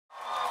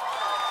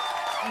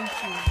Thank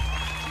you.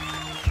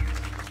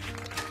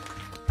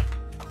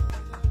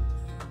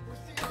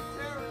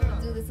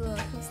 Do this little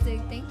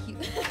acoustic. Thank you.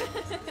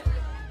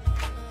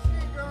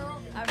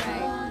 All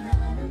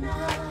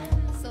right.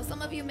 So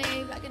some of you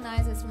may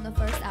recognize this from the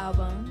first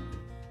album,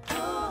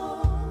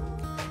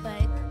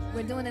 but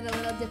we're doing it a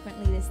little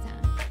differently this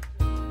time.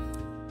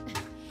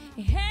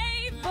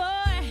 Hey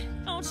boy,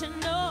 don't you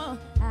know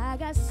I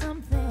got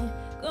something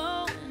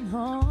going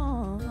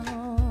on?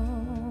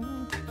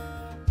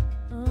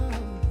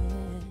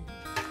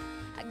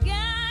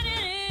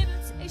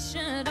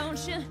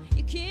 Don't you?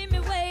 You keep me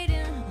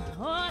waiting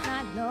all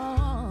night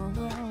long.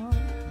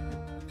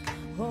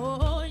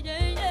 Oh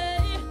yeah,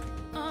 yeah.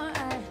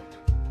 Alright.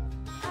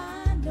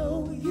 I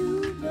know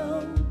you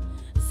know.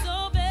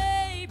 So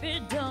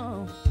baby,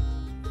 don't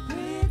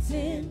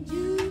pretend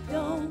you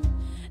don't.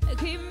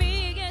 Keep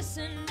me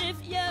guessing if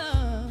you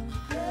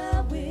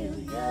will,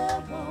 you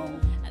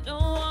won't. I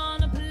don't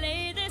wanna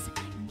play this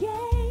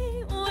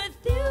game with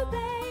you,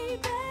 baby.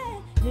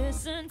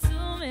 Listen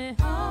to me.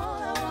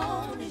 All I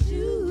want is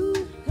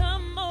you.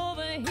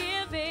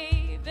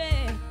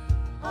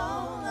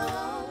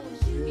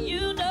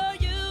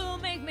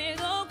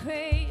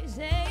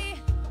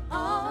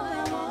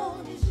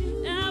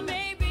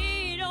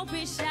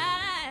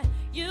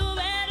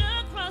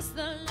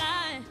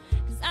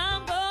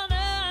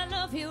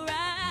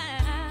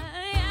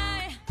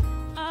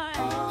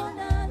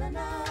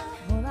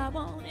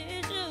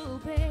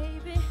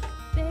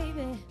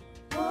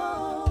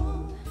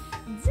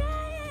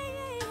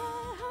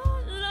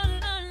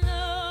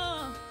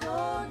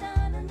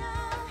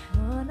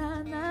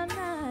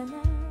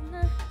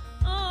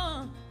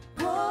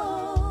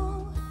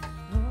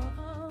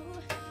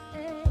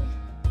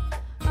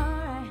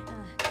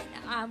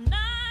 I'm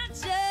not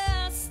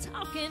just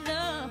talking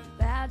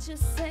about your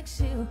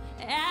sexuality.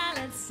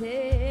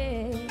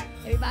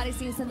 Everybody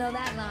seems to know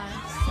that line.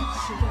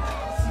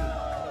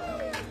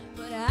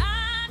 But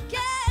I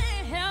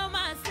can't help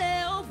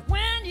myself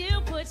when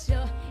you put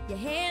your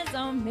hands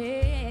on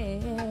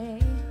me.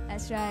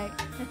 That's right.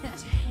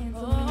 Hands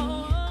on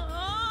me.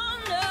 Oh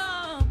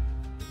no,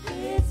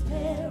 it's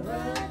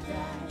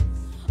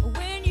paradise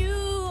when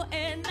you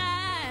and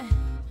I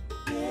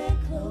get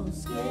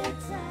close, get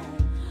tight.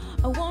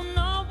 I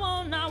wanna go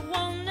on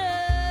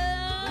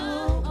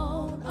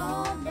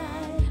all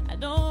night. I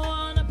don't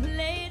wanna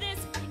play this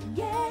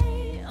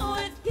game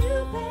with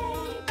you,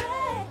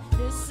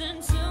 baby.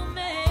 Listen to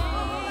me.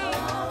 All I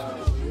want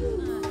is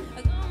you.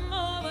 Come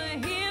over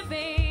here,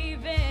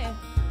 baby.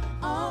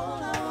 All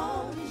I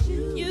want is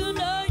you. You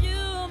know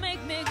you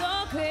make me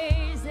go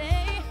crazy.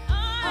 All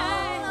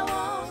I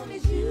want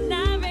is you.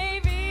 Now,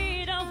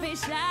 baby, don't be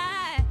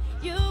shy.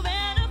 You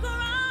better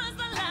cross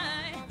the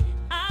line.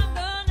 I'm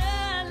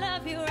gonna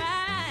love you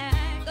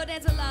right. Go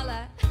dance with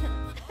Lala.